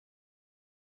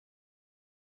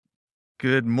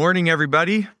Good morning,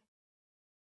 everybody.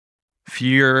 If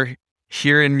you're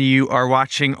here and you are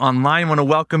watching online, I want to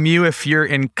welcome you. If you're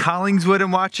in Collingswood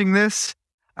and watching this,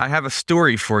 I have a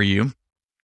story for you.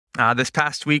 This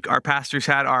past week, our pastors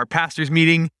had our pastors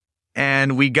meeting,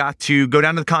 and we got to go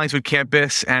down to the Collingswood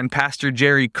campus, and Pastor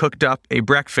Jerry cooked up a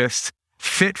breakfast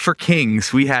fit for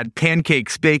kings. We had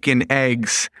pancakes, bacon,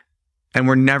 eggs, and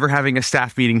we're never having a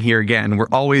staff meeting here again. We're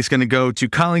always going to go to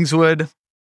Collingswood.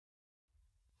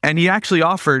 And he actually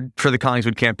offered for the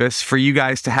Collingswood campus for you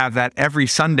guys to have that every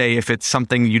Sunday if it's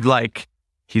something you'd like.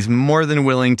 He's more than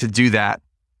willing to do that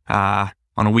on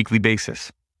a weekly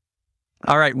basis.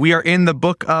 All right, we are in the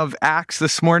book of Acts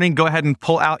this morning. Go ahead and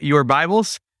pull out your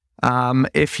Bibles.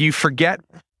 If you forget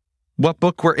what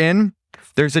book we're in,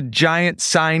 there's a giant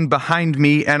sign behind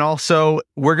me, and also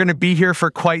we're going to be here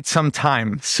for quite some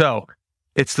time. So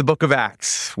it's the book of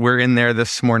Acts. We're in there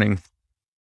this morning.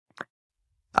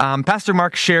 Pastor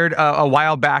Mark shared a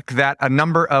while back that a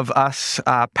number of us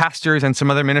pastors and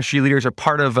some other ministry leaders are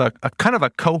part of a kind of a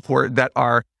cohort that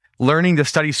are learning to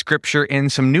study Scripture in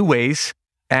some new ways,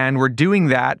 and we're doing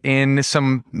that in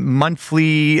some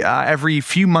monthly, every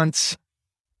few months,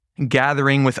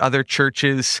 gathering with other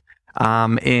churches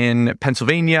in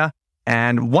Pennsylvania.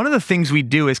 And one of the things we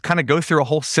do is kind of go through a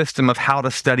whole system of how to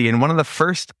study, and one of the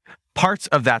first parts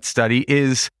of that study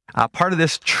is part of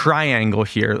this triangle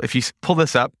here. If you pull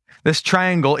this up, this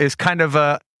triangle is kind of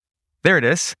there it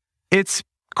is. It's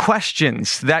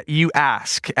questions that you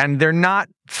ask, and they're not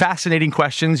fascinating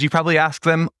questions. You probably ask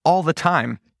them all the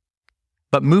time.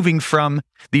 But moving from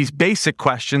these basic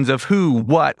questions of who,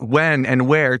 what, when, and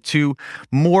where to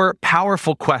more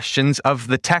powerful questions of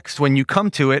the text when you come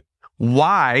to it.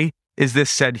 Why is this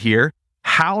said here?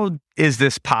 How is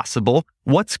this possible?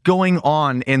 What's going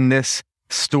on in this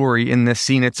story, in this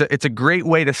scene? It's a great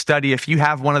way to study. If you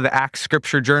have one of the Acts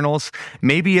scripture journals,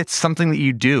 maybe it's something that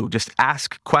you do. Just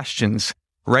ask questions,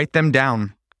 write them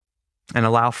down, and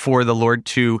allow for the Lord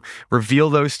to reveal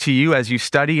those to you as you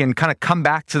study and kind of come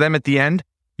back to them at the end.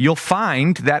 You'll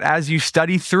find that as you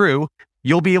study through,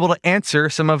 you'll be able to answer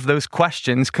some of those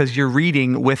questions because you're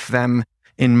reading with them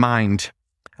in mind.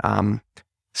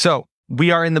 So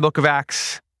we are in the book of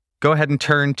Acts. Go ahead and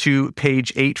turn to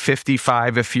page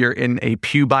 855. If you're in a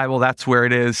Pew Bible, that's where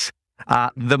it is.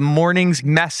 The morning's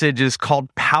message is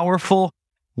called Powerful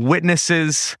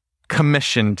Witnesses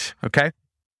Commissioned, okay?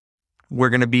 We're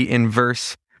going to be in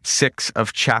verse 6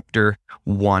 of chapter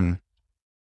 1.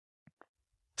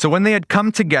 So when they had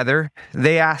come together,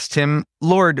 they asked him,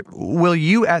 "Lord, will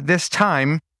you at this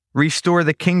time restore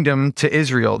the kingdom to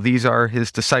Israel?" These are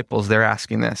his disciples. They're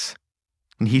asking this.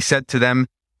 And he said to them,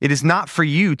 "It is not for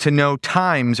you to know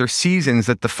times or seasons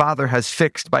that the Father has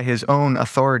fixed by his own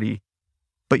authority,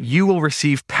 but you will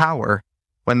receive power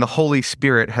when the Holy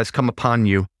Spirit has come upon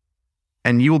you,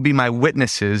 and you will be my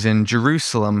witnesses in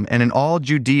Jerusalem and in all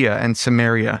Judea and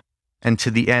Samaria and to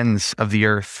the ends of the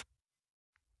earth."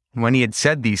 When he had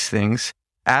said these things,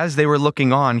 as they were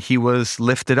looking on, he was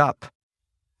lifted up,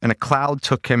 and a cloud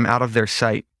took him out of their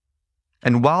sight.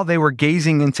 And while they were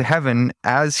gazing into heaven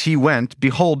as he went,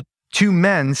 behold, two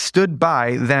men stood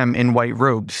by them in white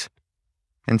robes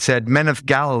and said, "Men of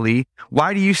Galilee,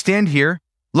 why do you stand here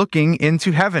looking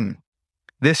into heaven?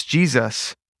 This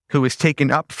Jesus, who is taken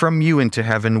up from you into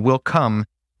heaven, will come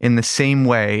in the same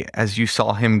way as you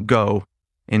saw him go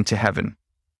into heaven."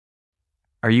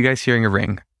 Are you guys hearing a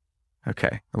ring?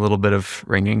 Okay, a little bit of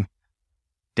ringing.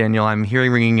 Daniel, I'm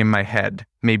hearing ringing in my head.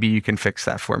 Maybe you can fix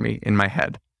that for me in my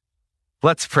head.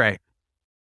 Let's pray.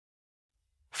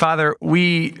 Father,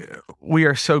 we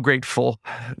are so grateful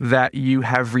that you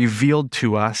have revealed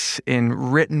to us in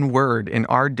written word in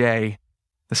our day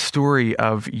the story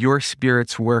of your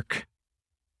Spirit's work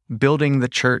building the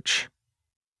church.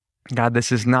 God,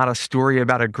 this is not a story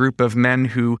about a group of men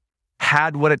who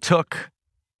had what it took,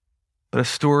 but a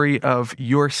story of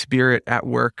your Spirit at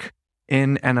work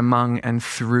in and among and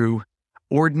through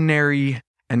ordinary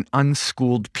and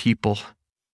unschooled people.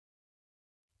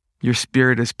 Your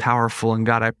Spirit is powerful, and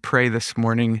God, I pray this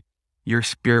morning your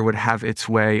Spirit would have its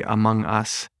way among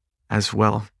us as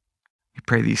well. We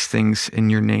pray these things in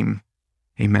your name.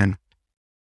 Amen.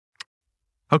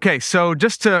 Okay, so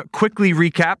just to quickly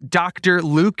recap, Dr.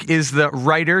 Luke is the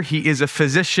writer. He is a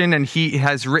physician, and he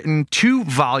has written 2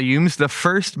 volumes. The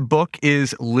first book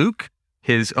is Luke,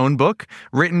 his own book,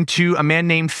 written to a man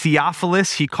named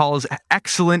Theophilus. He calls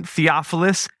excellent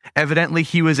Theophilus. Evidently,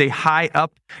 he was a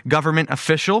high-up government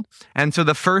official. And so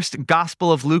the first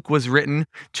Gospel of Luke was written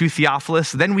to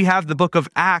Theophilus. Then we have the book of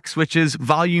Acts, which is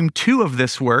volume 2 of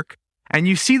this work. And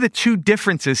you see the 2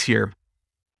 differences here.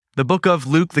 The book of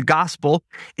Luke, the gospel,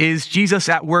 is Jesus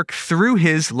at work through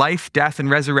his life, death, and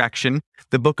resurrection.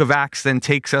 The book of Acts then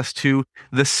takes us to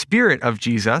the Spirit of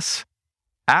Jesus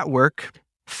at work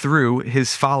through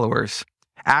his followers.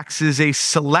 Acts is a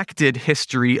selected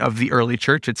history of the early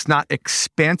church. It's not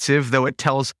expansive, though it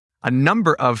tells a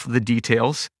number of the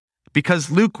details, because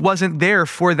Luke wasn't there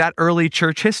for that early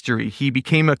church history. He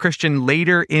became a Christian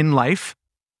later in life.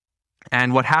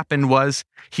 And what happened was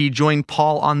he joined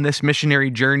Paul on this missionary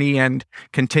journey and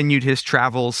continued his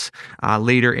travels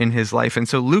later in his life. And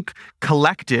so Luke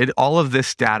collected all of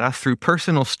this data through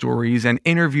personal stories and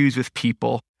interviews with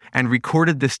people and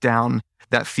recorded this down,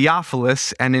 that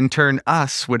Theophilus and in turn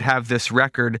us would have this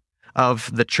record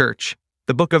of the church.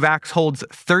 The book of Acts holds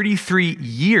 33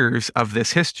 years of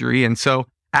this history. And so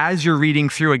as you're reading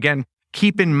through, again,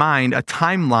 keep in mind a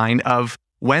timeline of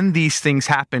when these things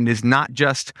happened is not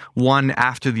just one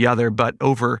after the other, but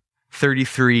over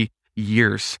 33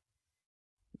 years.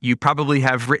 You probably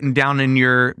have written down in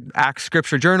your Acts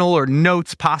Scripture Journal or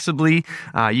notes, possibly.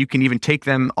 You can even take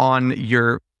them on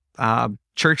your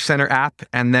Church Center app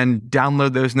and then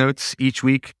download those notes each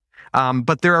week.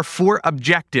 But there are 4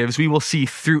 objectives we will see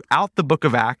throughout the book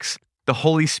of Acts. The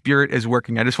Holy Spirit is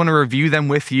working. I just want to review them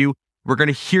with you. We're going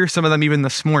to hear some of them even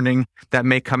this morning that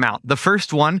may come out. The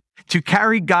first one, to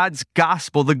carry God's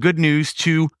gospel, the good news,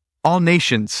 to all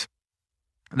nations.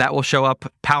 That will show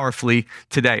up powerfully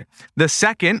today. The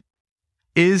second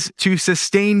is to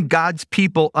sustain God's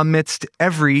people amidst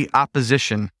every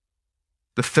opposition.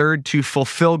 The third, to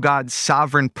fulfill God's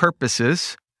sovereign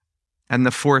purposes. And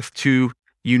the fourth, to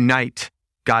unite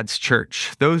God's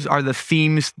church. Those are the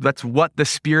themes. That's what the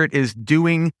Spirit is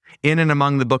doing in and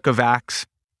among the book of Acts.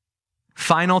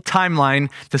 Final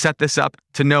timeline to set this up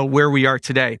to know where we are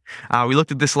today. We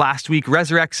looked at this last week.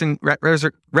 Resurrection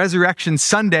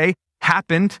Sunday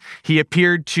happened. He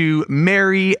appeared to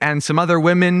Mary and some other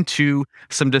women, to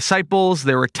some disciples.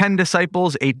 There were 10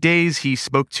 disciples, 8 days. He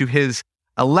spoke to his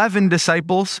 11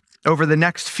 disciples. Over the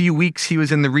next few weeks, he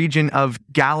was in the region of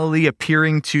Galilee,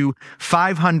 appearing to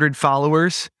 500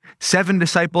 followers, 7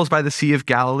 disciples by the Sea of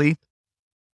Galilee,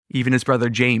 even his brother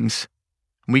James.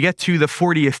 We get to the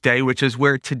 40th day, which is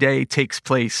where today takes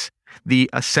place, the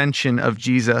ascension of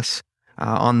Jesus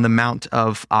on the Mount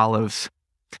of Olives.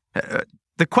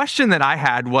 The question that I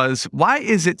had was, why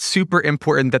is it super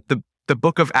important that the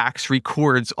book of Acts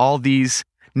records all these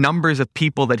numbers of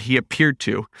people that he appeared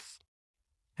to?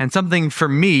 And something for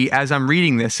me as I'm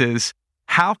reading this is,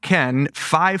 how can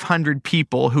 500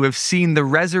 people who have seen the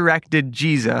resurrected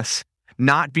Jesus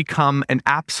not become an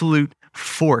absolute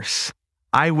force,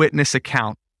 eyewitness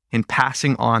account in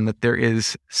passing on that there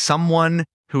is someone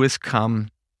who has come,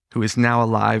 who is now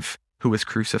alive, who was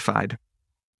crucified?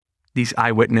 These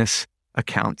eyewitness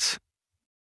accounts.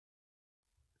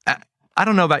 I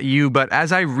don't know about you, but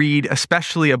as I read,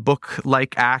 especially a book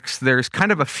like Acts, there's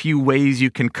kind of a few ways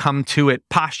you can come to it,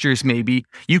 postures maybe.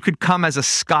 You could come as a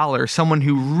scholar, someone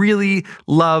who really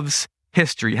loves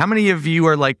history. How many of you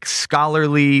are like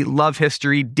scholarly, love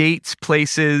history, dates,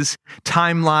 places,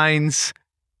 timelines?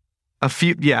 A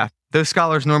few, yeah. Those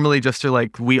scholars normally just are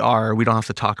like, we don't have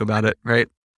to talk about it, right?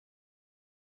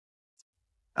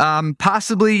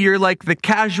 Possibly you're like the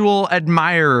casual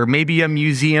admirer, maybe a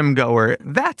museum goer.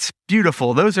 That's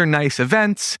beautiful. Those are nice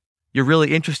events. You're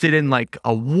really interested in like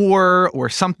a war or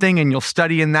something and you'll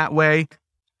study in that way.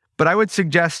 But I would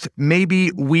suggest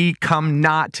maybe we come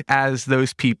not as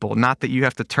those people, not that you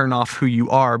have to turn off who you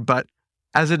are, but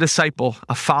as a disciple,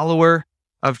 a follower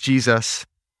of Jesus,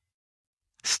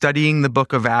 studying the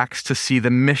book of Acts to see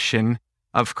the mission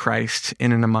of Christ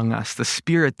in and among us, the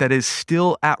Spirit that is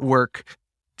still at work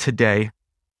today.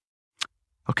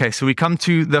 Okay, so we come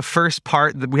to the first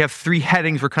part. We have 3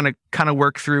 headings we're kind of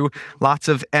work through. Lots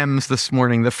of M's this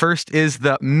morning. The first is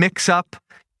the mix-up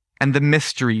and the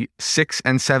mystery. 6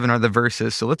 and 7 are the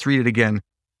verses. So let's read it again.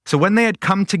 So when they had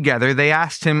come together, they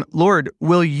asked him, "Lord,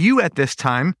 will you at this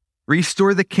time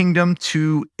restore the kingdom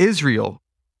to Israel?"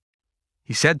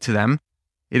 He said to them,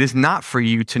 "It is not for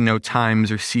you to know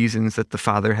times or seasons that the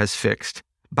Father has fixed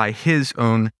by his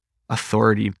own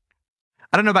authority."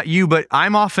 I don't know about you, but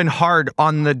I'm often hard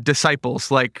on the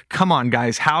disciples. Like, come on,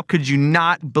 guys, how could you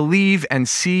not believe and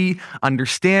see,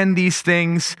 understand these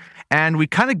things? And we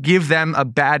kind of give them a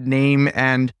bad name.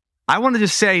 And I want to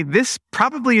just say this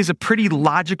probably is a pretty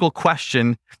logical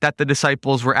question that the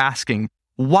disciples were asking.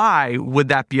 Why would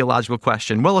that be a logical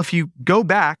question? Well, if you go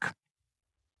back,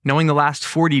 knowing the last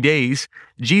 40 days,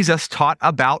 Jesus taught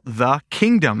about the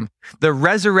kingdom. The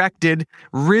resurrected,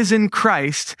 risen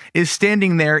Christ is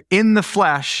standing there in the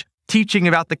flesh, teaching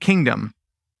about the kingdom.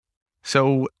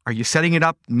 So are you setting it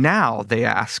up now, they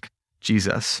ask,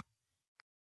 Jesus?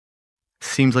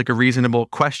 Seems like a reasonable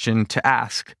question to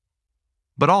ask.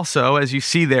 But also, as you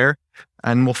see there,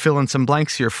 and we'll fill in some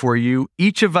blanks here for you,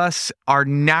 each of us are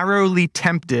narrowly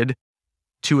tempted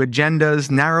to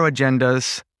narrow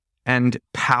agendas, and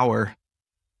power.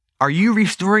 Are you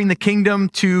restoring the kingdom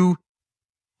to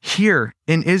here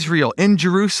in Israel, in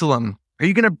Jerusalem? Are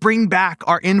you going to bring back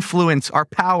our influence, our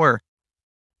power?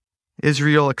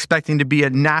 Israel expecting to be a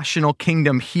national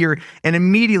kingdom here, and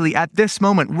immediately at this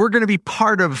moment, we're going to be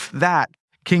part of that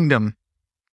kingdom.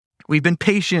 We've been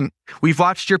patient. We've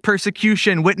watched your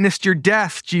persecution, witnessed your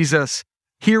death, Jesus.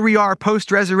 Here we are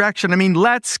post-resurrection. I mean,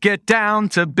 let's get down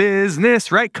to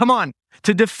business, right? Come on,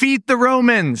 to defeat the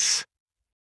Romans.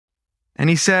 And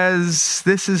he says,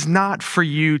 this is not for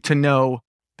you to know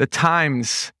the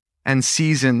times and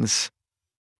seasons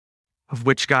of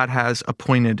which God has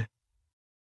appointed.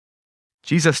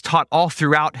 Jesus taught all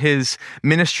throughout his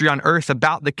ministry on earth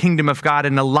about the kingdom of God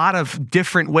in a lot of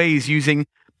different ways using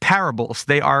parables.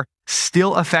 They are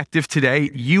still effective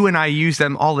today. You and I use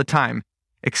them all the time.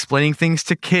 Explaining things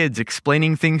to kids,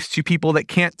 explaining things to people that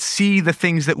can't see the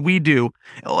things that we do.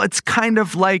 Oh, it's kind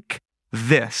of like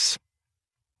this.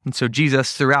 And so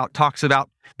Jesus throughout talks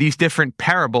about these different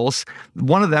parables.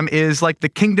 One of them is like the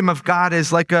kingdom of God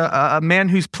is like a man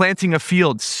who's planting a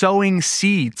field, sowing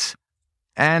seeds.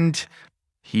 And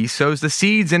he sows the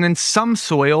seeds, and in some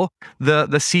soil,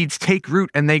 the seeds take root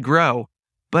and they grow.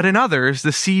 But in others,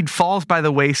 the seed falls by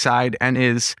the wayside and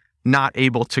is not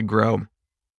able to grow.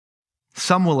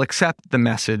 Some will accept the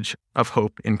message of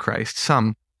hope in Christ.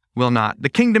 Some will not. The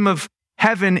kingdom of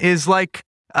heaven is like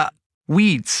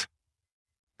weeds,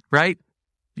 right?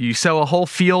 You sow a whole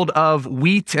field of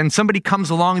wheat and somebody comes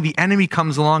along, the enemy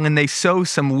comes along, and they sow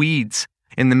some weeds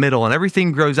in the middle and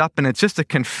everything grows up and it's just a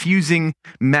confusing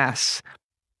mess.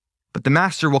 But the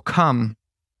master will come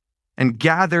and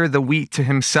gather the wheat to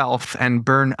himself and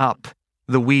burn up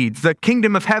the weeds. The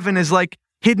kingdom of heaven is like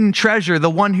hidden treasure, the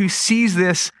one who sees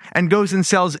this and goes and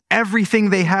sells everything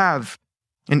they have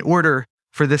in order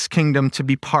for this kingdom to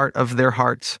be part of their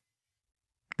hearts.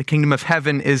 The kingdom of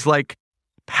heaven is like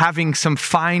having some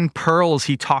fine pearls.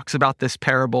 He talks about this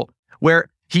parable where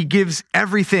he gives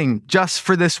everything just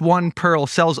for this one pearl,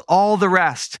 sells all the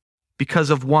rest because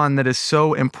of one that is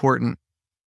so important.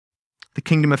 The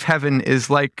kingdom of heaven is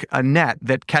like a net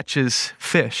that catches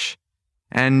fish,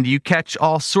 and you catch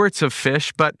all sorts of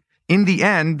fish, but in the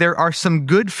end, there are some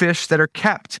good fish that are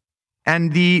kept,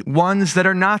 and the ones that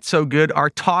are not so good are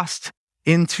tossed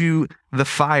into the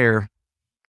fire.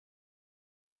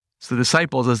 So the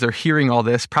disciples, as they're hearing all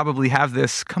this, probably have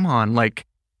this, come on, like,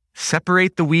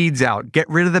 separate the weeds out, get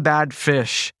rid of the bad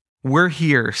fish. We're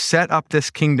here, set up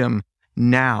this kingdom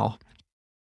now.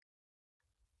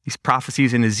 These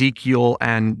prophecies in Ezekiel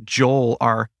and Joel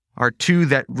are two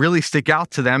that really stick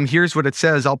out to them. Here's what it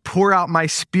says: I'll pour out my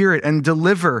spirit and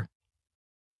deliver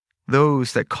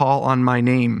those that call on my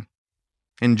name.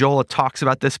 In Joel, it talks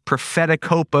about this prophetic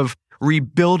hope of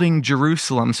rebuilding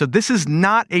Jerusalem. So this is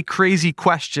not a crazy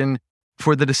question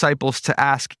for the disciples to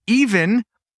ask. Even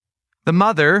the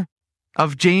mother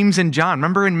of James and John,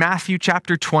 remember in Matthew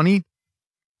chapter 20,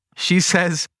 she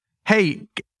says, hey,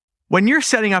 when you're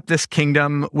setting up this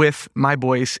kingdom with my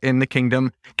boys in the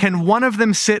kingdom, can one of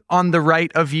them sit on the right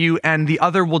of you and the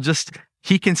other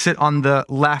he can sit on the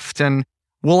left, and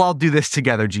we'll all do this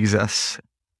together, Jesus.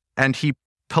 And he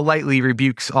politely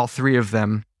rebukes all three of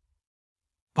them.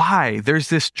 Why? There's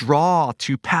this draw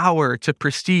to power, to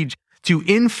prestige, to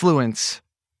influence.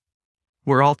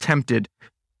 We're all tempted,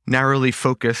 narrowly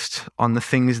focused on the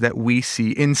things that we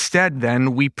see. Instead,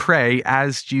 then, we pray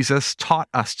as Jesus taught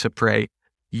us to pray.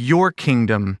 Your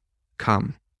kingdom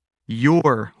come,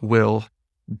 your will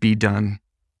be done.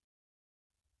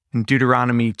 In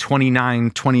Deuteronomy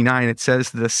 29:29, it says,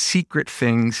 the secret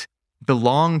things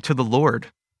belong to the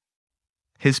Lord.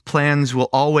 His plans will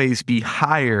always be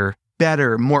higher,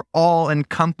 better, more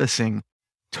all-encompassing,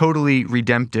 totally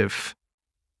redemptive,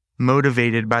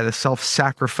 motivated by the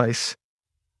self-sacrifice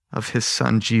of his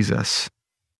son, Jesus.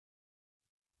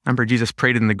 Remember, Jesus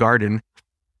prayed in the garden,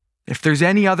 if there's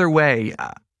any other way,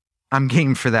 I'm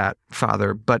game for that,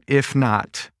 Father. But if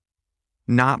not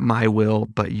my will,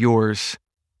 but yours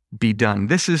be done.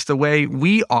 This is the way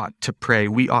we ought to pray.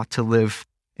 We ought to live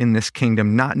in this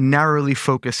kingdom, not narrowly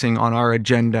focusing on our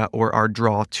agenda or our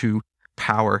draw to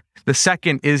power. The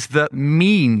second is the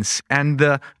means and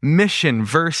the mission,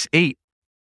 verse 8.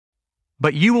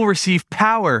 But you will receive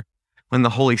power when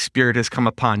the Holy Spirit has come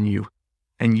upon you,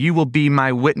 and you will be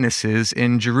my witnesses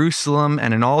in Jerusalem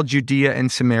and in all Judea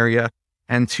and Samaria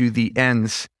and to the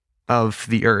ends of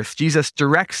the earth. Jesus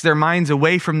directs their minds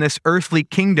away from this earthly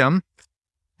kingdom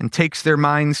and takes their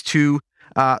minds to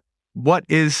what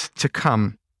is to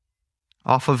come,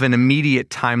 off of an immediate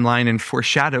timeline, and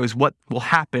foreshadows what will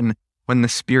happen when the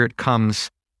Spirit comes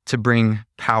to bring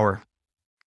power.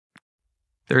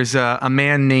 There's a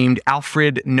man named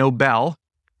Alfred Nobel.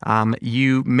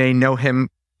 You may know him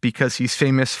because he's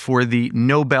famous for the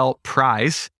Nobel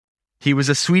Prize. He was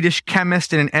a Swedish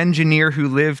chemist and an engineer who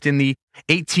lived in the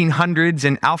 1800s,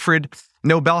 and Alfred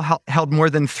Nobel held more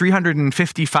than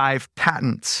 355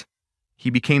 patents. He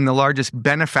became the largest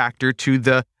benefactor to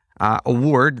the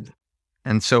award,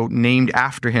 and so named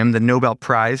after him, the Nobel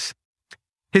Prize.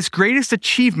 His greatest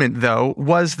achievement, though,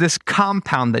 was this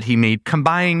compound that he made,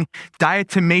 combining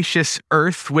diatomaceous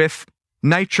earth with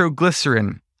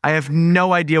nitroglycerin. I have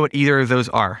no idea what either of those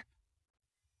are.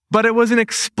 But it was an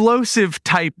explosive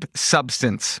type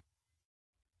substance.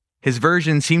 His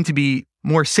version seemed to be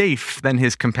more safe than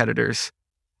his competitors,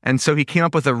 and so he came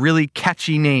up with a really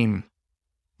catchy name,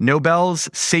 Nobel's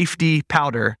Safety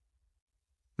Powder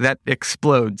that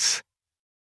explodes.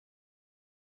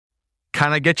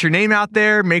 Kind of get your name out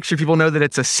there, make sure people know that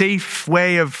it's a safe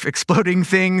way of exploding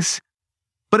things.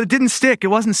 But it didn't stick. It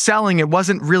wasn't selling. It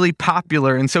wasn't really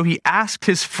popular. And so he asked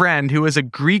his friend, who was a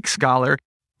Greek scholar,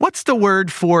 what's the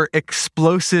word for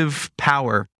explosive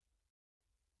power?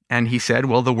 And he said,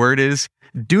 well, the word is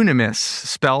dunamis,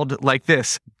 spelled like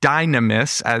this,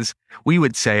 dynamis, as we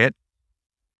would say it.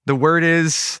 The word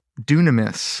is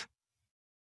dunamis.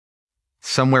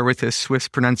 Somewhere with his Swiss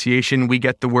pronunciation, we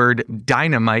get the word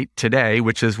dynamite today,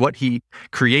 which is what he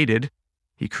created.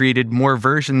 He created more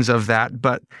versions of that,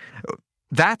 but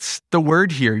that's the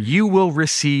word here. You will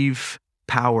receive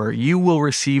power. You will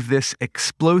receive this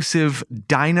explosive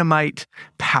dynamite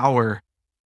power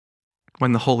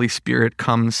when the Holy Spirit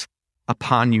comes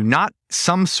upon you. Not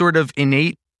some sort of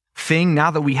innate thing.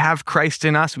 Now that we have Christ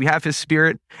in us, we have his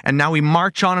Spirit, and now we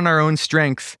march on in our own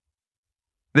strength.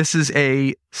 This is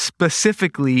a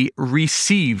specifically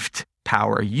received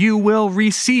power. You will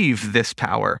receive this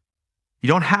power. You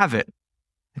don't have it.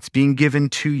 It's being given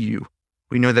to you.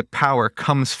 We know that power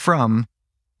comes from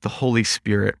the Holy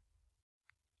Spirit.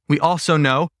 We also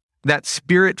know that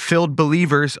Spirit-filled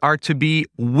believers are to be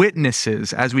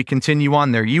witnesses as we continue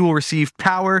on there. You will receive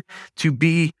power to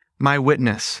be my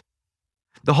witness.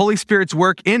 The Holy Spirit's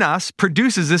work in us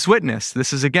produces this witness.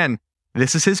 This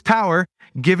is his power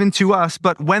given to us.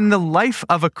 But when the life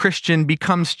of a Christian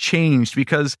becomes changed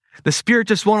because the Spirit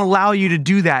just won't allow you to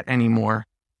do that anymore,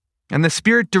 and the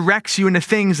Spirit directs you into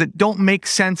things that don't make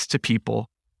sense to people,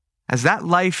 as that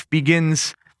life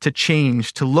begins to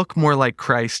change, to look more like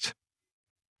Christ,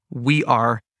 we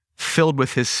are filled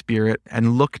with his Spirit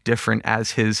and look different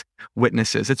as his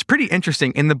witnesses. It's pretty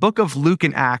interesting. In the book of Luke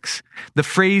and Acts, the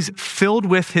phrase filled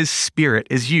with his Spirit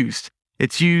is used.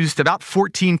 It's used about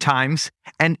 14 times,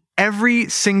 and every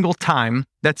single time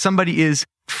that somebody is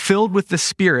filled with the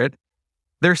Spirit,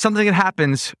 there's something that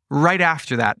happens right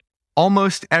after that.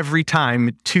 Almost every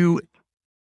time,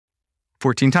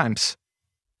 14 times.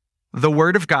 The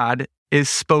word of God is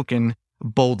spoken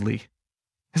boldly.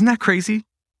 Isn't that crazy?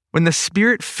 When the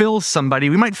Spirit fills somebody,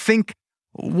 we might think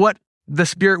what the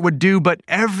Spirit would do, but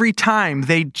every time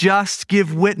they just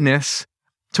give witness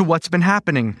to what's been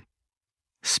happening.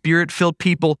 Spirit-filled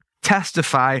people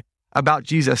testify about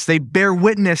Jesus. They bear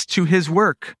witness to his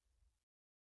work.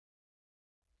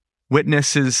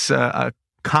 Witness is a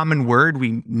common word.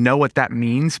 We know what that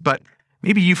means, but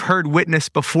maybe you've heard witness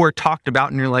before talked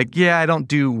about and you're like, yeah, I don't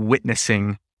do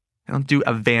witnessing. I don't do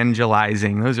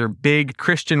evangelizing. Those are big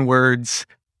Christian words.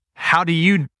 How do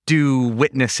you do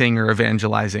witnessing or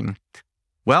evangelizing?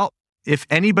 Well, if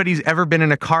anybody's ever been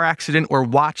in a car accident or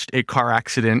watched a car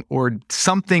accident or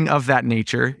something of that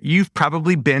nature, you've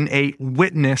probably been a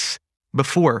witness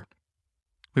before.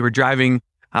 We were driving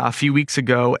a few weeks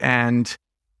ago, and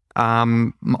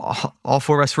all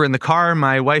four of us were in the car,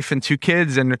 my wife and two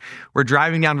kids, and we're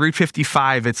driving down Route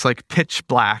 55. It's like pitch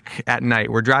black at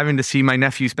night. We're driving to see my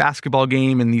nephew's basketball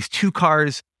game, and these two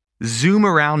cars zoom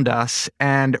around us,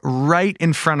 and right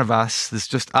in front of us, it's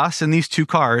just us and these two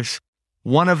cars.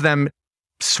 One of them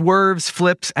swerves,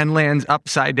 flips, and lands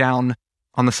upside down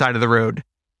on the side of the road.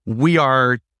 We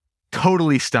are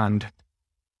totally stunned.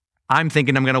 I'm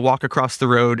thinking I'm going to walk across the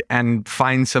road and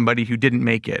find somebody who didn't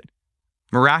make it.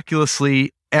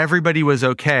 Miraculously, everybody was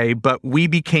okay, but we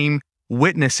became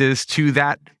witnesses to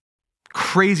that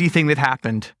crazy thing that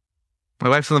happened. My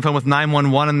wife's on the phone with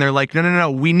 911, and they're like,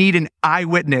 no, we need an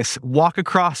eyewitness. Walk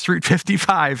across Route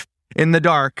 55 in the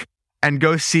dark and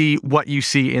go see what you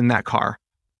see in that car.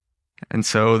 And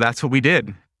so that's what we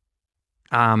did.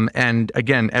 And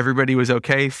again, everybody was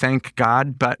okay, thank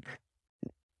God. But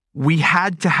we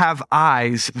had to have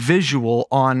eyes visual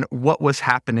on what was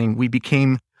happening. We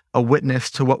became a witness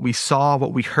to what we saw,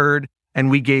 what we heard, and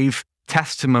we gave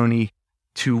testimony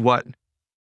to what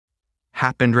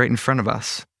happened right in front of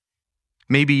us.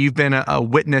 Maybe you've been a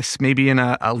witness, maybe in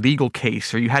a legal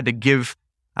case, or you had to give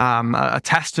a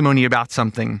testimony about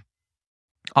something.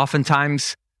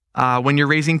 Oftentimes, when you're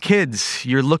raising kids,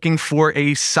 you're looking for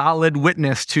a solid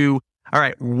witness to, all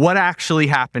right, what actually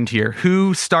happened here?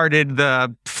 Who started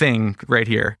the thing right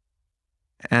here?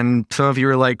 And some of you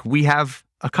are like, we have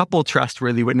a couple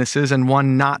trustworthy witnesses and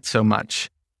one not so much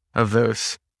of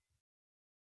those.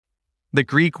 The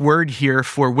Greek word here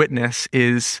for witness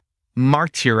is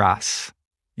martyros.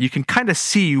 You can kind of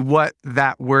see what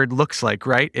that word looks like,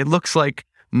 right? It looks like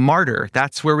martyr.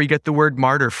 That's where we get the word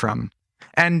martyr from.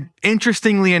 And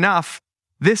interestingly enough,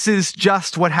 this is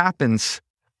just what happens.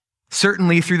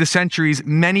 Certainly through the centuries,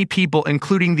 many people,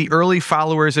 including the early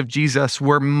followers of Jesus,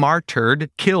 were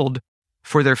martyred, killed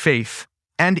for their faith.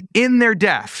 And in their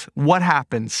death, what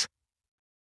happens?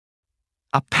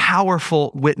 A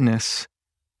powerful witness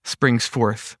springs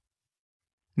forth.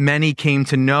 Many came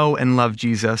to know and love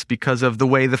Jesus because of the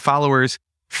way the followers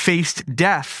faced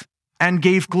death and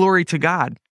gave glory to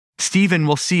God. Stephen,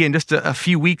 we'll see in just a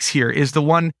few weeks here, is the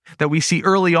one that we see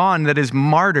early on that is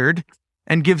martyred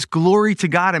and gives glory to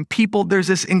God. And people, there's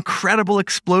this incredible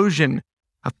explosion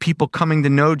of people coming to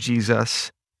know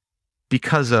Jesus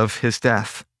because of his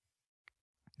death.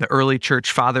 The early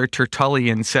church father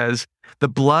Tertullian says, "The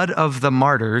blood of the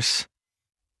martyrs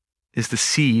is the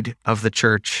seed of the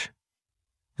church."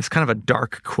 It's kind of a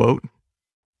dark quote,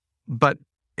 but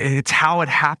it's how it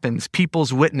happens.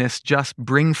 People's witness just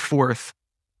bring forth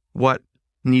what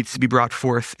needs to be brought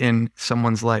forth in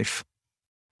someone's life.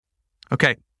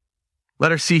 Okay,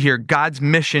 let us see here. God's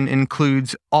mission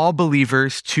includes all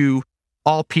believers to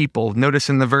all people. Notice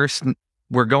in the verse,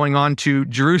 we're going on to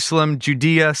Jerusalem,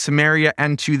 Judea, Samaria,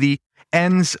 and to the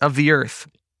ends of the earth.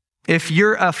 If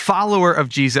you're a follower of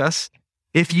Jesus,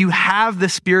 if you have the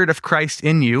Spirit of Christ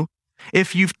in you,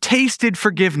 if you've tasted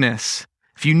forgiveness,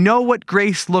 if you know what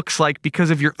grace looks like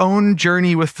because of your own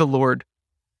journey with the Lord,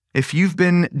 if you've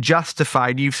been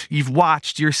justified, you've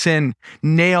watched your sin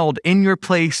nailed in your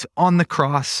place on the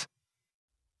cross,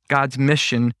 God's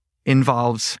mission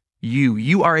involves you.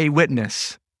 You are a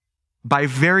witness. By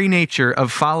very nature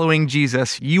of following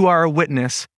Jesus, you are a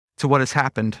witness to what has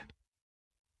happened.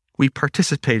 We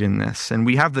participate in this, and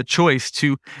we have the choice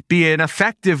to be an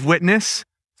effective witness,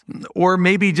 or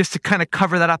maybe just to kind of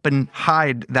cover that up and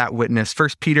hide that witness.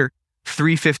 1 Peter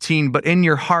 3:15, "But in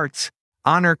your hearts,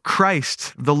 honor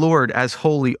Christ the Lord as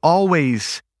holy,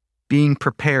 always being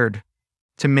prepared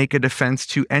to make a defense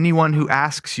to anyone who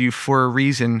asks you for a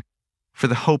reason for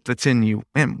the hope that's in you."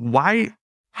 Man,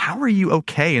 how are you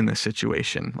okay in this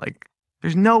situation? Like,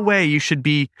 there's no way you should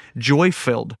be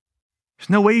joy-filled. There's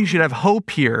no way you should have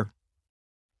hope here.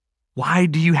 Why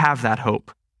do you have that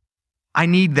hope? I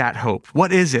need that hope.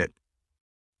 What is it?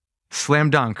 Slam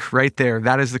dunk right there.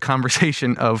 That is the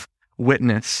conversation of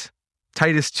witness.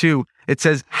 Titus 2, it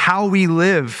says, "How we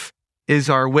live is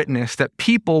our witness," that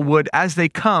people would, as they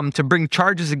come to bring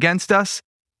charges against us,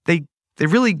 they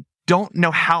really don't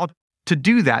know how to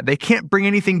do that. They can't bring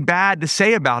anything bad to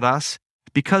say about us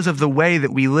because of the way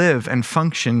that we live and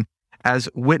function as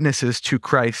witnesses to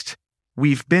Christ.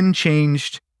 We've been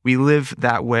changed. We live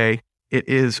that way. It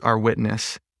is our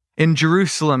witness. In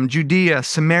Jerusalem, Judea,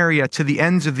 Samaria, to the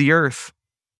ends of the earth.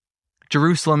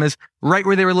 Jerusalem is right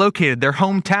where they were located, their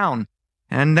hometown.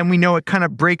 And then we know it kind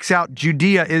of breaks out.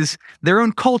 Judea is their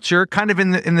own culture, kind of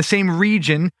in the same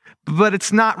region, but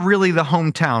it's not really the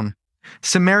hometown.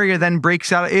 Samaria then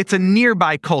breaks out. It's a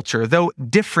nearby culture, though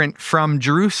different from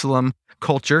Jerusalem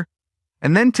culture.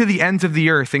 And then to the ends of the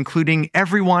earth, including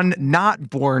everyone not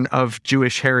born of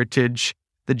Jewish heritage,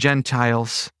 the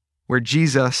Gentiles, where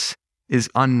Jesus is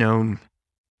unknown.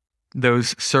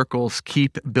 Those circles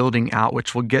keep building out,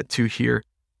 which we'll get to here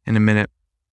in a minute.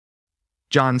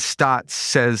 John Stott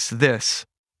says this: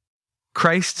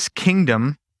 "Christ's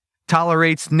kingdom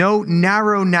tolerates no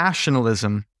narrow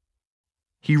nationalism.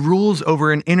 He rules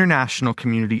over an international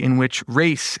community in which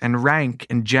race and rank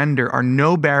and gender are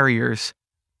no barriers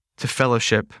to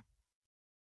fellowship."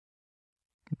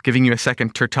 I'm giving you a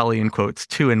second Tertullian quotes,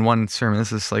 2 in 1 sermon.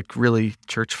 This is like really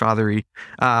church fathery.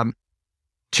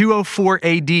 204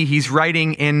 AD, he's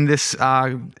writing in this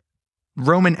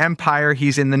Roman Empire.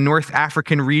 He's in the North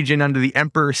African region under the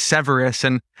Emperor Severus,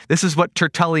 and this is what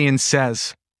Tertullian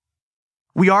says: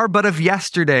 "We are but of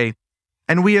yesterday,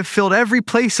 and we have filled every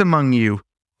place among you,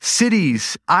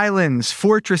 cities, islands,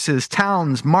 fortresses,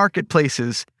 towns,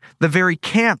 marketplaces, the very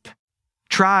camp,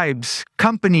 tribes,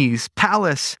 companies,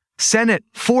 palace, Senate,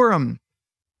 forum,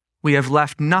 we have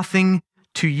left nothing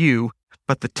to you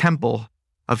but the temple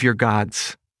of your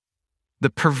gods.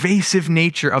 The pervasive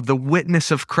nature of the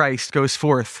witness of Christ goes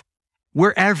forth.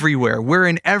 We're everywhere. We're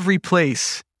in every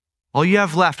place. All you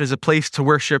have left is a place to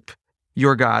worship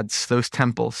your gods, those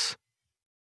temples.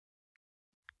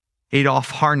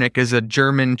 Adolf Harnack is a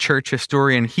German church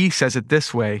historian. He says it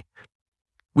this way: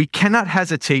 we cannot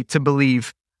hesitate to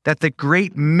believe that the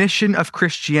great mission of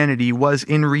Christianity was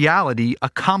in reality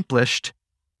accomplished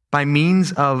by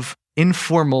means of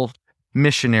informal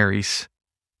missionaries.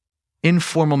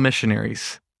 Informal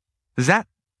missionaries. Does that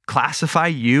classify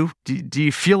you? Do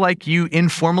you feel like you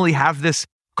informally have this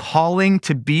calling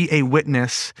to be a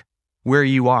witness where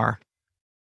you are?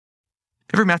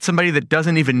 Ever met somebody that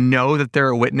doesn't even know that they're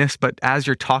a witness, but as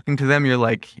you're talking to them, you're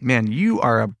like, man, you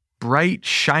are a bright,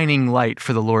 shining light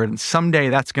for the Lord, and someday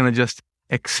that's going to just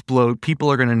explode.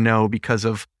 People are going to know because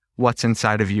of what's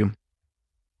inside of you.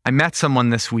 I met someone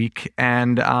this week,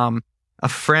 and a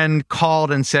friend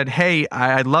called and said, hey,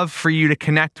 I'd love for you to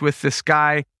connect with this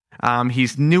guy.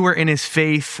 He's newer in his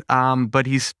faith, but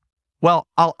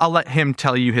I'll let him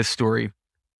tell you his story.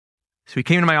 So he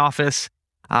came to my office.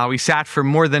 We sat for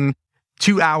more than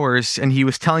 2 hours, and he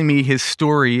was telling me his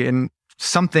story, and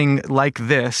something like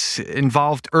this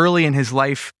involved early in his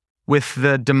life with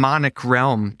the demonic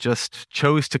realm. Just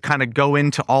chose to kind of go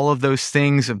into all of those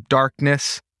things of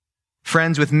darkness.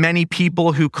 Friends with many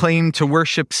people who claim to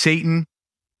worship Satan.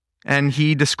 And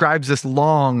he describes this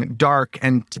long, dark,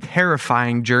 and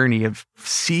terrifying journey of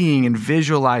seeing and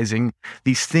visualizing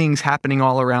these things happening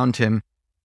all around him.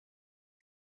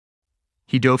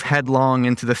 He dove headlong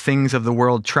into the things of the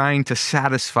world, trying to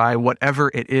satisfy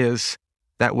whatever it is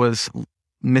that was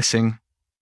missing.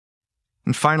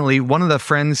 And finally, one of the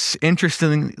friends,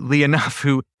 interestingly enough,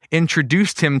 who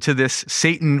introduced him to this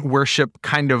Satan worship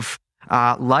kind of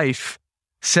life,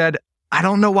 said, I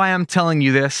don't know why I'm telling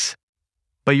you this,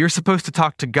 but you're supposed to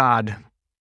talk to God.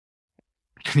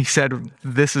 And he said,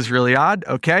 this is really odd.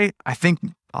 Okay, I think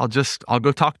I'll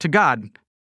go talk to God.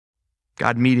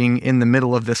 God meeting in the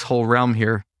middle of this whole realm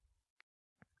here.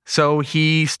 So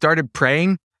he started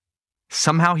praying.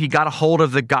 Somehow he got a hold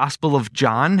of the Gospel of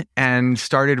John and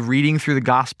started reading through the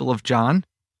Gospel of John.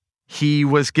 He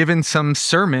was given some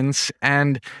sermons,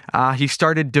 and he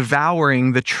started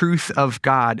devouring the truth of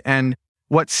God. And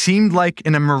what seemed like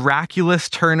in a miraculous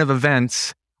turn of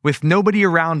events, with nobody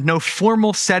around, no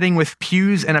formal setting with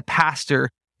pews and a pastor,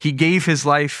 he gave his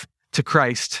life to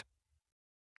Christ.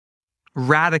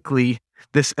 Radically,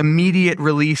 this immediate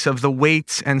release of the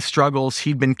weights and struggles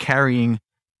he'd been carrying.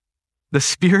 The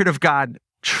Spirit of God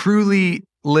truly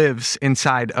lives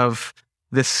inside of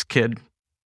this kid.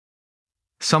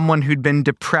 Someone who'd been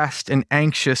depressed and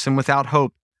anxious and without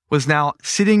hope was now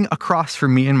sitting across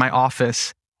from me in my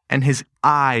office, and his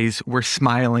eyes were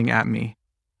smiling at me.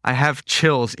 I have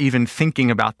chills even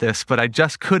thinking about this, but I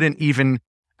just couldn't even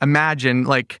imagine,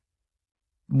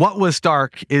 what was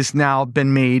dark is now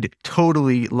been made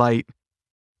totally light.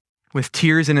 With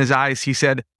tears in his eyes, he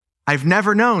said, I've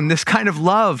never known this kind of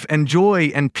love and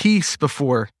joy and peace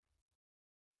before.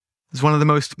 It's one of the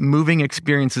most moving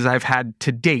experiences I've had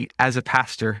to date as a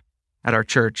pastor at our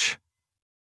church.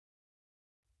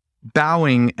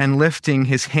 Bowing and lifting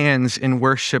his hands in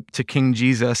worship to King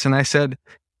Jesus. And I said,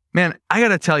 man, I got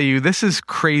to tell you, this is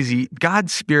crazy.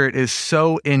 God's Spirit is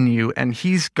so in you, and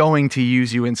he's going to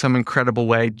use you in some incredible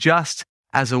way, just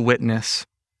as a witness.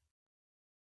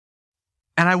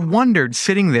 And I wondered,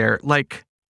 sitting there,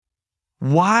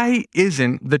 why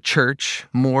isn't the church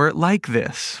more like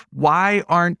this? Why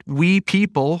aren't we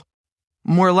people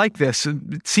more like this?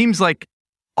 It seems like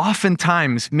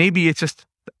oftentimes, maybe it's just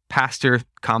pastor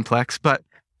complex, but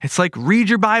it's like, read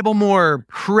your Bible more,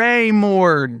 pray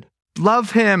more,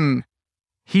 love him.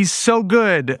 He's so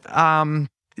good.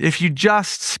 If you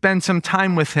just spend some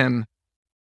time with him.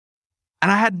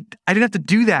 And I didn't have to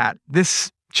do that.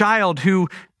 This child who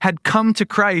had come to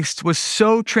Christ was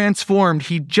so transformed,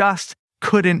 he just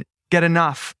couldn't get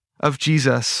enough of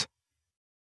Jesus.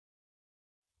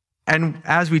 And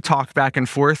as we talked back and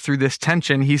forth through this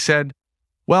tension, he said,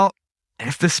 well,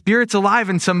 if the Spirit's alive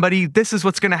in somebody, this is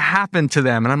what's going to happen to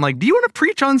them. And I'm like, do you want to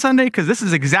preach on Sunday? Because this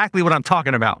is exactly what I'm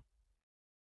talking about.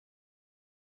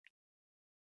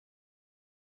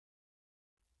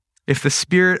 If the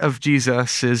Spirit of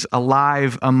Jesus is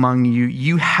alive among you,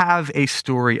 you have a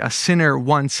story. A sinner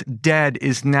once dead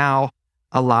is now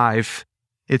alive.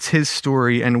 It's his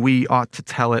story, and we ought to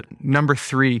tell it. Number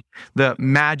 3, the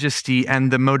majesty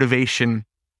and the motivation.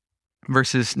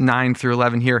 Verses 9 through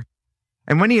 11 here.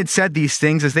 And when he had said these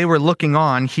things, as they were looking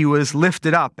on, he was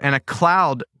lifted up, and a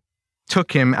cloud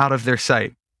took him out of their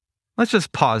sight. let's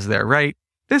just pause there, right?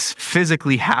 This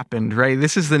physically happened, right?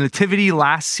 This is the nativity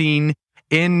last seen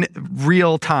in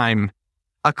real time.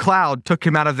 A cloud took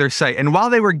him out of their sight. And while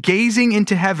they were gazing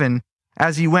into heaven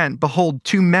as he went, behold,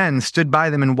 two men stood by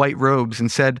them in white robes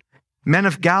and said, Men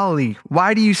of Galilee,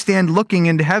 why do you stand looking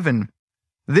into heaven?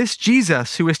 This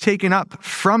Jesus who was taken up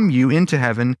from you into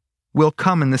heaven will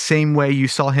come in the same way you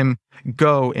saw him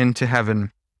go into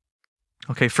heaven.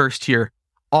 Okay, first here,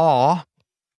 awe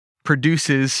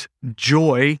produces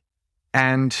joy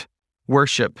and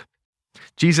worship.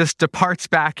 Jesus departs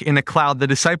back in a cloud. The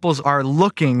disciples are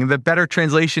looking. The better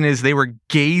translation is they were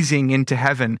gazing into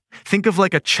heaven. Think of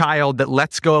like a child that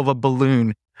lets go of a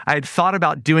balloon. I had thought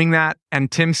about doing that, and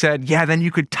Tim said, yeah, then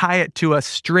you could tie it to a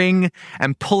string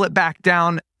and pull it back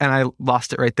down, and I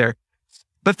lost it right there.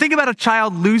 But think about a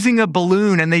child losing a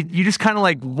balloon, and you just kind of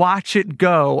like watch it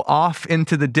go off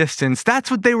into the distance. That's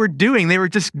what they were doing. They were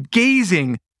just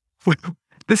gazing.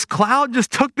 This cloud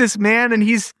just took this man, and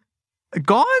he's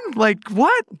gone? Like,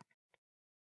 what?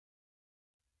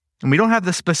 And we don't have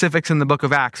the specifics in the book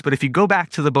of Acts, but if you go back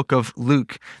to the book of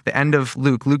Luke, the end of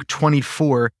Luke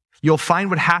 24, you'll find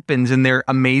what happens in their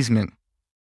amazement.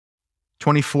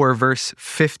 24, verse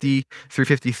 50 through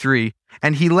 53.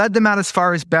 And he led them out as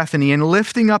far as Bethany, and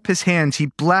lifting up his hands, he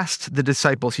blessed the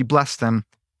disciples. He blessed them.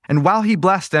 And while he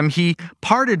blessed them, he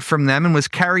parted from them and was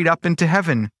carried up into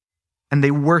heaven. And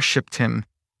they worshiped him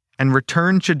and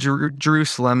returned to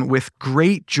Jerusalem with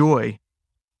great joy,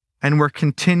 and were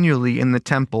continually in the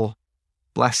temple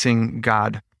blessing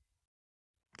God.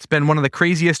 It's been one of the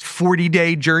craziest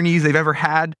 40-day journeys they've ever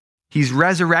had. He's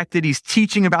resurrected. He's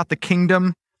teaching about the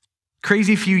kingdom.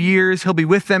 Crazy few years. He'll be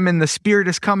with them and the Spirit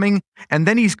is coming. And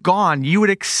then he's gone. You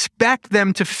would expect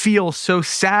them to feel so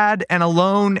sad and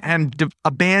alone and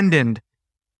abandoned.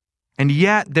 And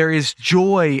yet there is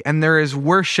joy and there is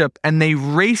worship, and they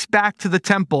race back to the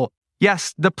temple.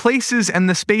 Yes, the places and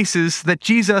the spaces that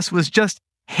Jesus was just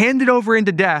handed over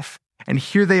into death. And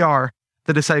here they are,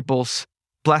 the disciples,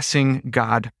 blessing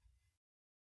God.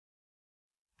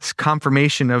 This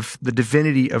confirmation of the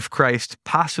divinity of Christ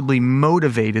possibly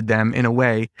motivated them in a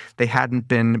way they hadn't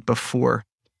been before.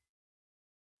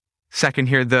 Second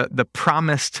here, the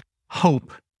promised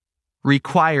hope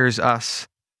requires us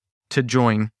to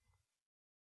join.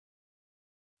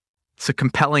 It's a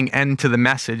compelling end to the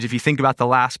message. If you think about the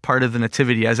last part of the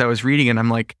Nativity, as I was reading it,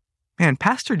 I'm like, man,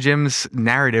 Pastor Jim's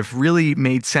narrative really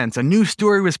made sense. A new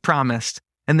story was promised,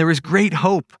 and there was great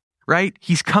hope, right?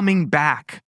 He's coming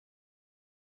back.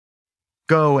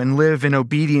 Go and live in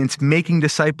obedience, making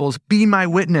disciples, be my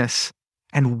witness,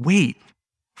 and wait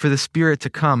for the Spirit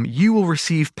to come. You will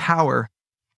receive power.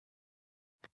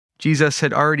 Jesus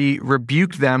had already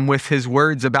rebuked them with his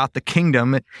words about the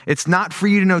kingdom. It's not for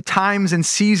you to know times and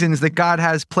seasons that God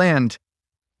has planned.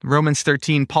 Romans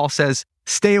 13, Paul says,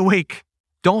 stay awake.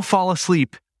 Don't fall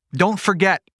asleep. Don't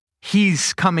forget,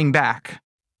 he's coming back.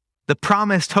 The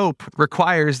promised hope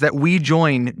requires that we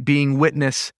join being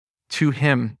witness to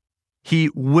him. He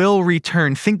will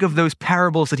return. Think of those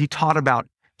parables that he taught about.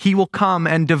 He will come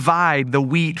and divide the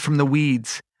wheat from the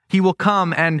weeds. He will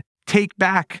come and take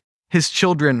back his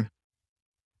children.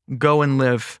 Go and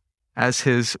live as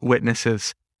his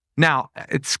witnesses. Now,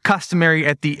 it's customary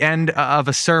at the end of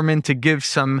a sermon to give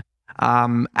some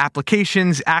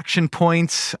applications, action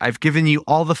points. I've given you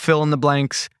all the fill in the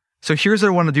blanks. So here's what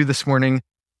I want to do this morning.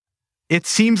 It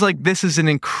seems like this is an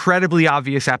incredibly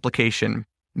obvious application.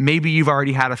 Maybe you've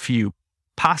already had a few.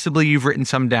 Possibly you've written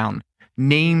some down.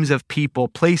 Names of people,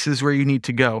 places where you need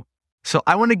to go. So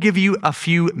I want to give you a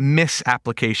few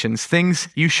misapplications, things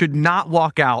you should not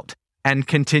walk out and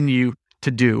continue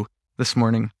to do this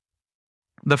morning.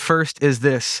 The first is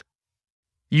this.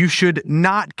 You should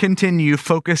not continue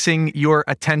focusing your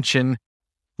attention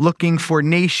looking for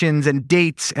nations and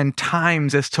dates and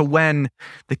times as to when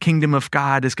the kingdom of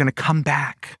God is going to come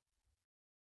back.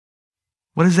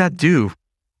 What does that do?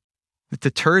 It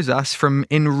deters us from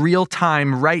in real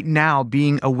time, right now,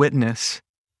 being a witness.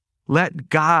 Let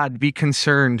God be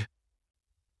concerned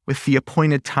with the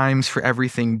appointed times for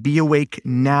everything. Be awake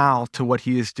now to what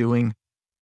he is doing.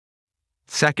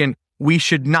 Second, we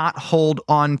should not hold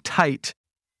on tight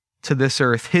to this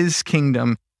earth, his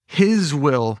kingdom, his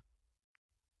will,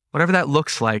 whatever that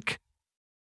looks like.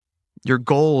 Your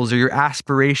goals or your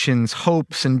aspirations,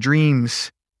 hopes and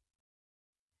dreams.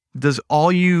 Does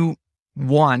all you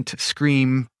want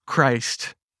scream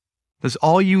Christ? Does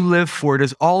all you live for,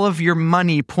 does all of your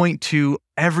money point to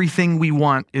everything we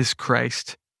want is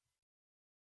Christ?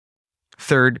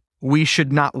 Third, we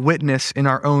should not witness in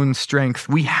our own strength.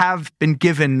 We have been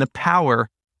given the power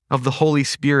of the Holy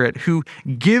Spirit who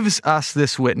gives us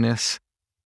this witness.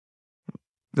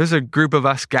 There's a group of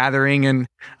us gathering, and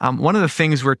one of the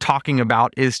things we're talking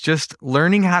about is just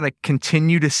learning how to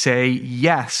continue to say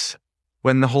yes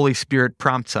when the Holy Spirit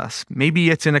prompts us. Maybe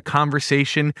it's in a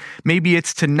conversation, maybe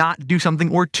it's to not do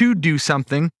something or to do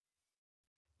something.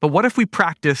 But what if we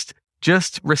practiced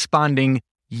just responding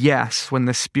yes when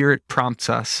the Spirit prompts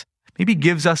us? Maybe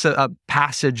gives us a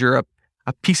passage or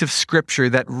a piece of scripture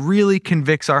that really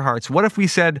convicts our hearts. What if we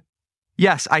said,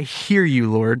 yes, I hear you,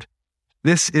 Lord.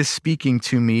 This is speaking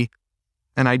to me,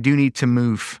 and I do need to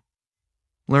move.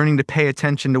 Learning to pay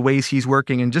attention to ways he's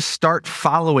working and just start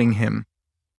following him.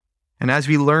 And as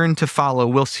we learn to follow,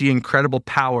 we'll see incredible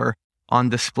power on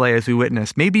display as we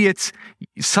witness. Maybe it's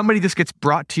somebody just gets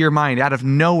brought to your mind out of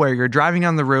nowhere. You're driving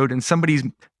on the road and somebody's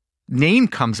name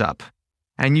comes up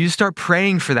and you start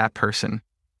praying for that person.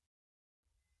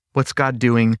 What's God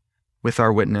doing with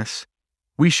our witness?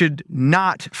 We should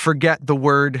not forget the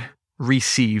word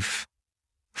receive.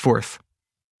 Fourth,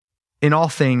 in all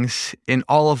things, in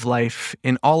all of life,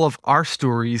 in all of our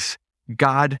stories,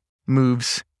 God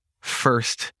moves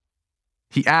first.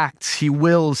 He acts, he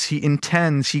wills, he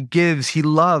intends, he gives, he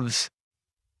loves.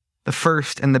 The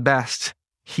first and the best,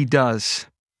 he does.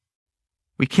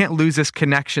 We can't lose this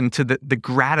connection to the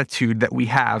gratitude that we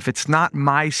have. It's not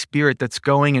my spirit that's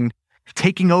going and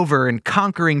taking over and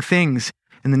conquering things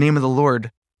in the name of the Lord.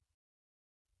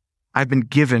 I've been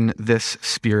given this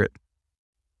spirit.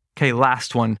 Okay,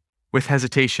 last one. With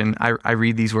hesitation, I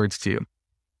read these words to you.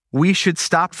 We should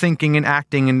stop thinking and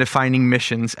acting and defining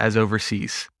missions as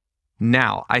overseas.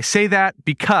 Now, I say that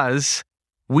because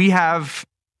we have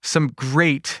some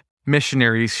great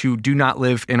missionaries who do not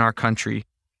live in our country.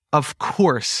 Of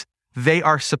course, they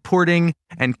are supporting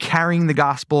and carrying the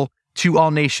gospel to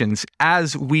all nations,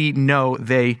 as we know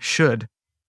they should.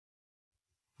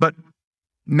 But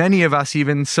many of us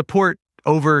even support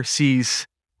overseas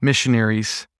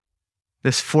missionaries,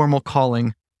 this formal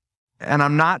calling. And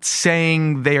I'm not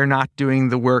saying they are not doing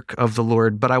the work of the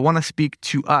Lord, but I want to speak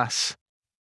to us.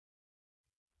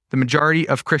 The majority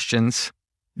of Christians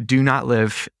do not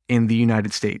live in the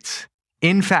United States.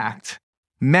 In fact,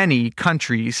 many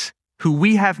countries who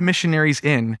we have missionaries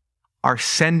in are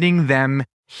sending them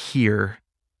here.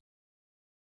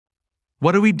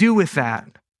 What do we do with that?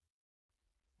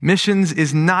 Missions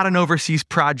is not an overseas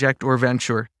project or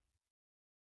venture.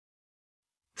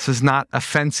 This is not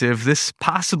offensive. This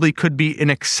possibly could be an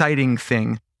exciting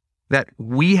thing that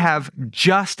we have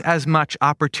just as much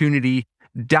opportunity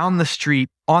down the street,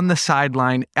 on the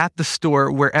sideline, at the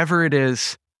store, wherever it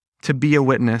is, to be a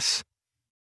witness.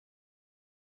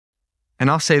 And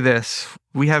I'll say this,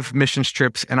 we have mission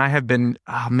trips, and I have been,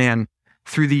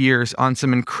 through the years on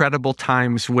some incredible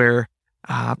times where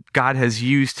God has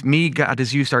used me, God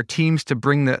has used our teams to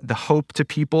bring the hope to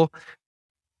people.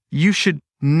 You should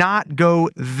not go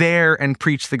there and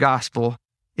preach the gospel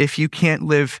if you can't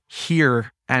live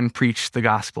here and preach the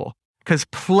gospel. Because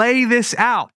play this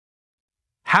out.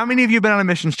 How many of you have been on a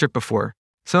mission trip before?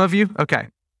 Some of you? Okay.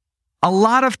 A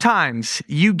lot of times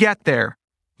you get there,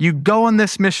 you go on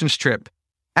this mission trip,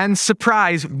 and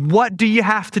surprise, what do you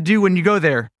have to do when you go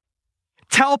there?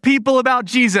 Tell people about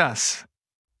Jesus.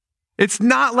 It's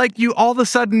not like you all of a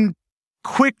sudden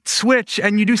quick switch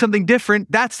and you do something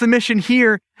different. That's the mission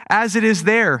here as it is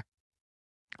there.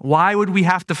 Why would we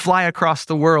have to fly across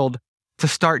the world to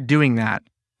start doing that?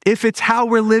 If it's how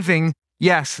we're living,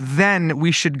 yes, then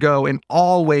we should go in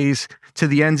all ways to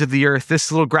the ends of the earth.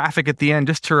 This little graphic at the end,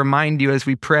 just to remind you as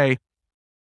we pray.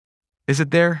 Is it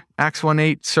there? Acts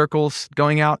 1:8, circles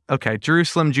going out. Okay,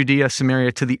 Jerusalem, Judea,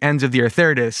 Samaria, to the ends of the earth.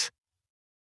 There it is.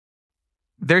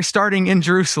 They're starting in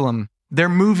Jerusalem. They're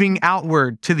moving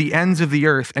outward to the ends of the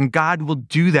earth, and God will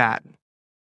do that.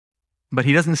 But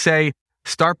he doesn't say,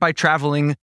 start by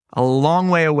traveling a long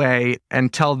way away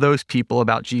and tell those people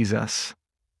about Jesus.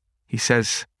 He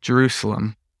says,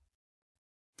 Jerusalem.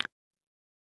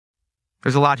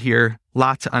 There's a lot here,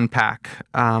 lot to unpack.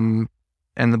 And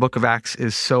the book of Acts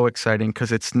is so exciting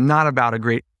because it's not about a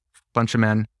great bunch of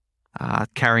men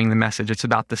carrying the message. It's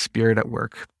about the Spirit at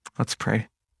work. Let's pray.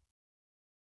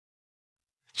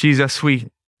 Jesus, we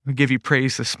give you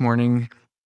praise this morning.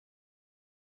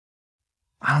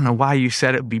 I don't know why you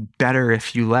said it would be better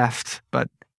if you left, but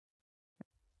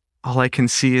all I can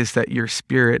see is that your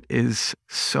Spirit is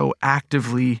so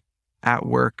actively at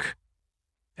work.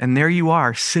 And there you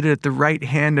are, seated at the right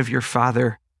hand of your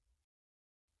Father.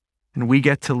 And we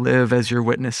get to live as your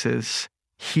witnesses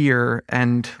here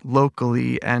and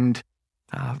locally and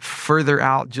further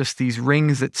out, just these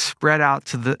rings that spread out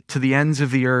to the ends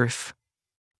of the earth.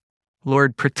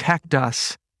 Lord, protect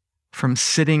us from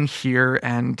sitting here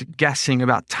and guessing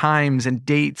about times and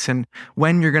dates and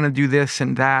when you're going to do this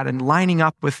and that and lining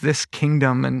up with this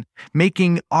kingdom and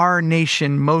making our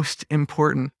nation most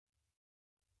important.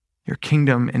 Your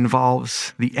kingdom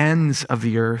involves the ends of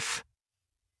the earth.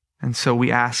 And so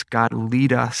we ask, God,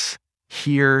 lead us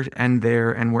here and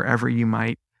there and wherever you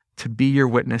might to be your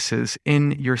witnesses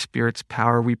in your Spirit's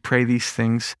power. We pray these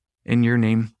things in your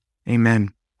name.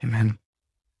 Amen. Amen.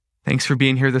 Thanks for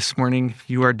being here this morning.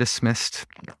 You are dismissed.